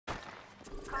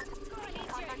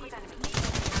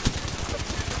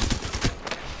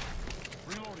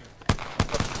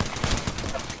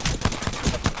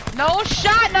No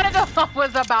shot. None of them. I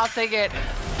was about to get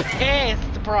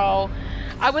pissed, bro.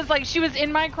 I was like, she was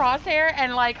in my crosshair,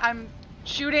 and like I'm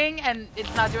shooting, and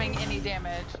it's not doing any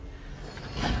damage.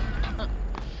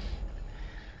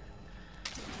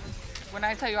 When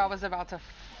I tell you I was about to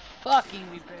fucking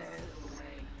be pissed.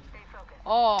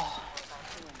 Oh.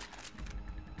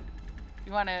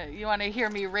 You wanna hear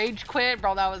me rage quit?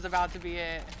 Bro, that was about to be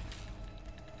it.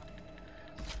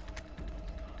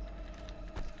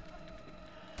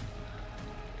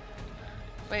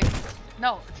 Wait.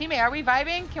 No, teammate, are we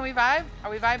vibing? Can we vibe?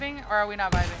 Are we vibing or are we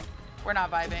not vibing? We're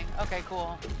not vibing. Okay,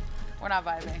 cool. We're not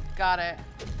vibing. Got it.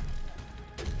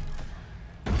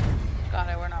 Got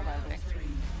it, we're not vibing.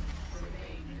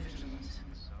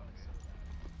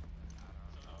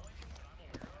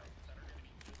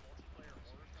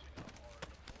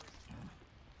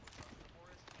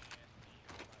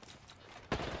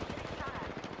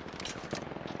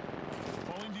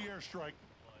 Calling the airstrike.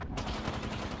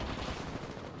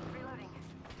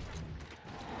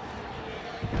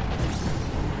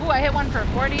 Ooh, I hit one for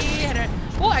 40.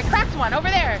 Ooh, I cracked one over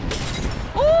there.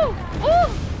 Ooh, ooh.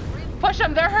 Push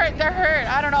them. They're hurt. They're hurt.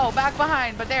 I don't know. Back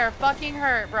behind, but they're fucking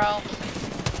hurt, bro.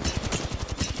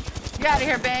 Get out of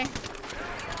here, Bang.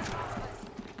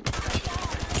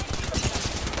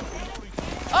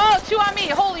 Oh, two on me.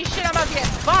 Holy shit, I'm about to get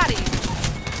bodied.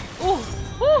 Ooh,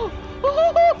 ooh.